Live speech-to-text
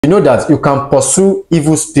You know that you can pursue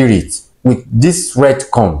evil spirits with this red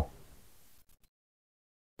corn.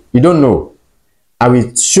 You don't know. I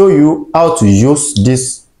will show you how to use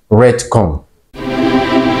this red corn.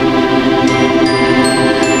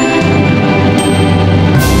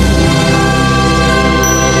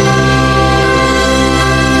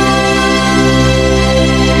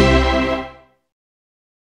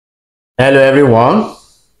 Hello everyone.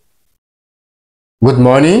 Good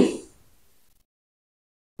morning,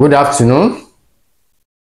 good afternoon,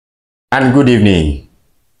 and good evening,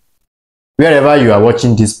 wherever you are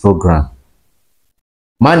watching this program.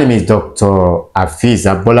 My name is Dr. Hafiz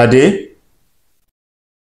Abolade,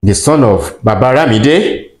 the son of Baba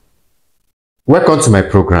Ramide. Welcome to my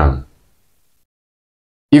program.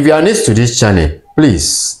 If you are new to this channel,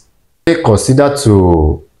 please consider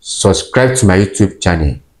to subscribe to my YouTube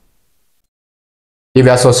channel. If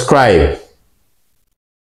you are subscribed,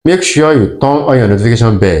 make sure you turn on your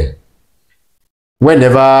notification bell.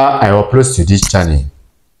 Whenever I upload to this channel,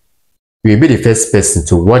 you will be the first person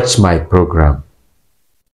to watch my program.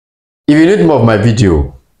 If you need more of my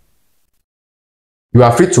video, you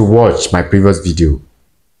are free to watch my previous video.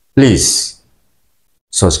 Please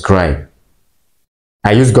subscribe.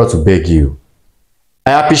 I use God to beg you.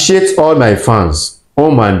 I appreciate all my fans,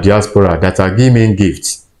 home and diaspora, that are giving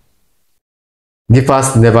gifts.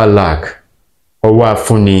 Givers never lack. Ọwọ́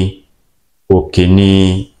afúnni, òkè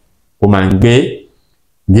ni ó máa ń gbé.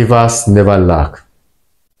 Givers never lack.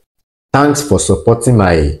 Thanks for supporting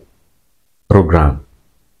my program.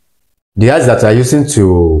 The eyes that are using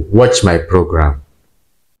to watch my program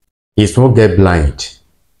is won't get blind.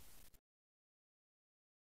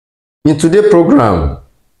 In today's program,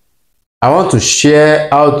 I want to share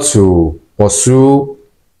how to pursue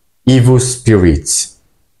evil spirits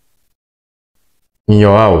in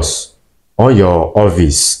your house, or your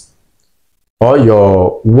office, or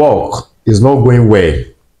your work is not going well.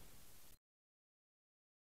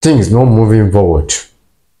 Things not moving forward.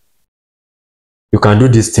 You can do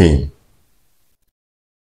this thing.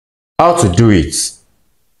 How to do it?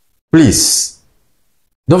 Please,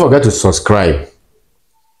 don't forget to subscribe.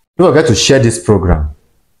 Don't forget to share this program.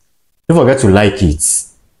 Don't forget to like it.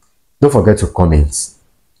 Don't forget to comment.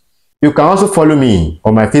 You can also follow me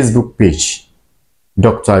on my Facebook page,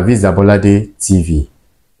 Dr. Hafiz Abolade TV.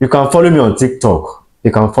 You can follow me on TikTok. You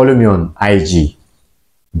can follow me on IG,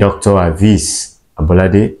 Dr. Hafiz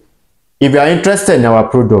Abolade. If you are interested in our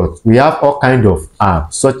product, we have all kinds of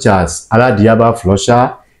apps such as Aladiaba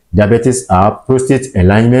Flusher, Diabetes app, Prostate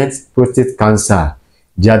Alignment, Prostate Cancer,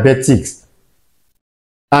 Diabetics,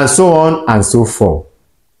 and so on and so forth.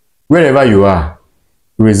 Wherever you are,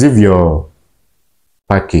 you receive your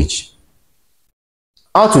package.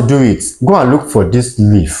 How to do it? Go and look for this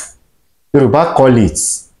leaf. Yoruba call it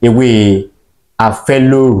Ewe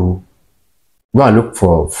Afeloru. Go and look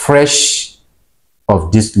for fresh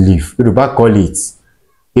of this leaf. Yoruba call it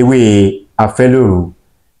Ewe Afeloru.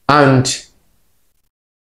 And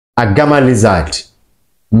Agama lizard,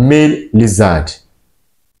 male lizard,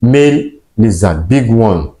 big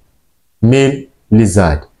one, male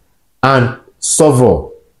lizard, and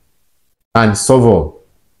Sovo, and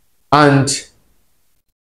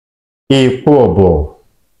Epo obo,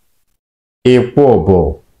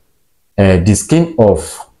 the skin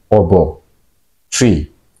of obo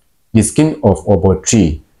tree, the skin of obo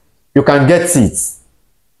tree. You can get it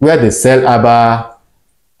where they sell herbal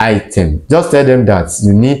item. Just tell them that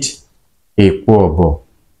you need Epo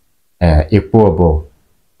obo,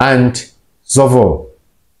 and Sovo,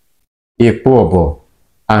 Epo obo,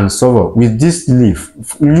 and Sovo. With this leaf,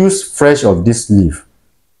 use fresh of this leaf.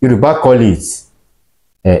 Yoruba call it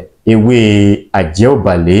Ewe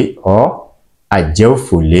Ajeobale or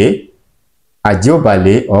Ajeofole.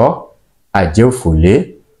 Ajeobale or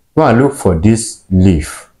Ajeofole. Go and look for this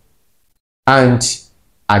leaf. And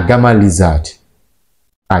Agama lizard.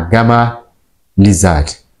 Agama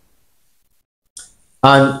lizard.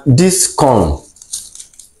 And this corn,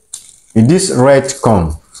 this red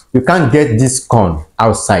corn, you can't get this corn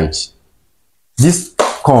outside. This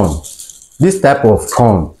corn, this type of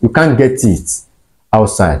corn, you can't get it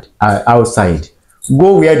outside.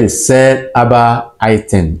 Go where they sell herbal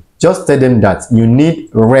item. Just tell them that you need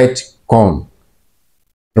red corn.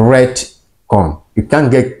 Red corn. You can't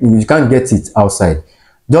get it outside.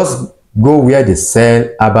 Just go where they sell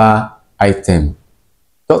herbal item.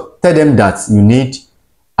 Just tell them that you need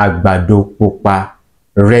Agbado Pupa,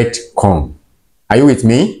 red corn. Are you with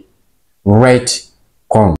me? Red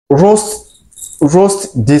corn. Roast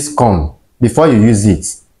this corn before you use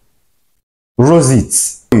it. Roast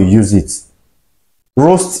it before you use it.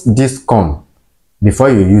 Roast this corn before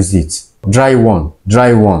you use it. dry one,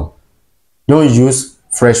 dry one. Don't use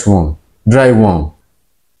fresh one, dry one.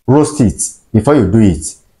 Roast it before you do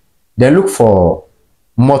it. Then look for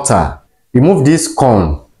mortar. Remove this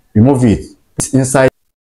corn, remove it. It's inside.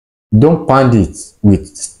 Don't pound it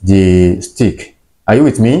with the stick. Are you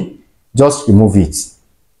with me? Just remove it.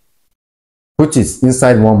 Put it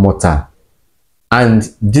inside one mortar. And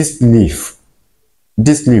this leaf,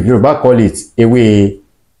 Yoruba call it ewe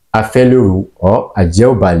afeloru or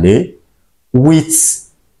ajeobale,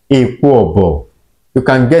 with epo obo. You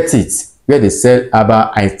can get it where they sell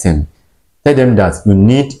herbal item. Tell them that you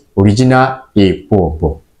need original epo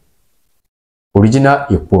obo. Original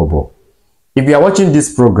epo obo. If you are watching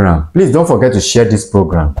this program, please don't forget to share this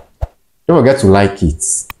program. Don't forget to like it.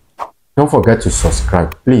 Don't forget to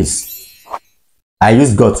subscribe, please. I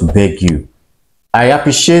use God to beg you. I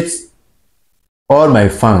appreciate all my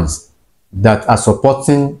fans that are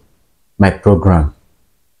supporting my program.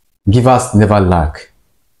 Givers never lack.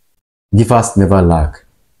 Givers never lack.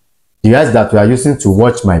 The eyes that we are using to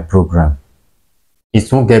watch my program,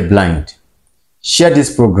 it won't get blind. Share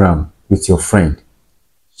this program with your friend.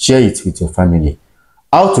 Share it with your family.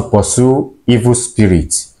 How to pursue evil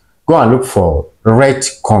spirits. Go and look for red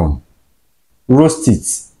corn. Roast it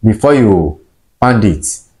before you pound it.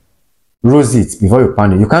 Roast it before you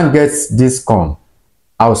pound it. You can't get this corn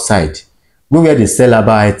outside. Go where they sell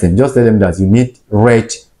herbal item. Just tell them that you need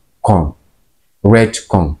red corn. Red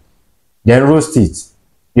corn. Then roast it.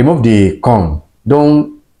 Remove the corn.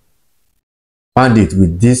 Don't pound it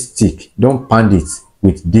with this stick. Don't pound it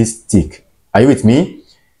with this stick. Are you with me?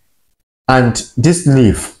 And this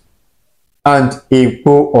leaf, and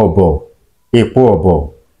epo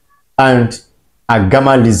obo, and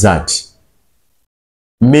agama lizard,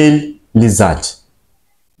 male lizard,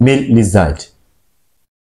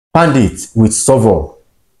 pound it with sulfur,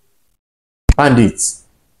 pound it,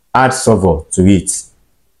 add sulfur to it.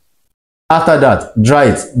 After that, dry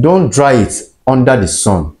it. Don't dry it under the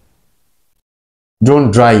sun.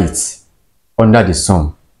 Don't dry it under the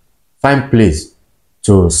sun. Find place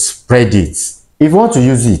to spread it. If you want to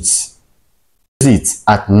use it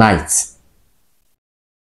at night.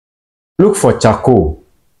 Look for charcoal,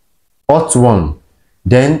 hot one.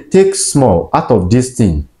 Then take small out of this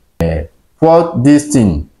thing. Pour this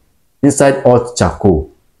thing inside hot charcoal.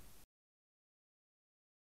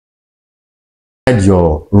 Inside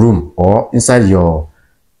your room or inside your,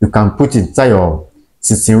 you can put it inside your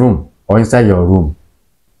sitting room or inside your room.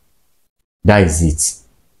 That is it.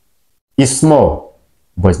 It's small,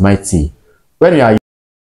 but it's mighty. When you are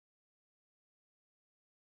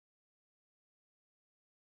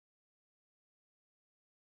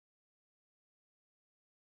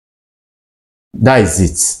that is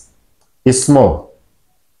it. It's small,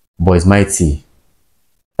 but it's mighty.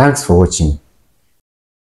 Thanks for watching.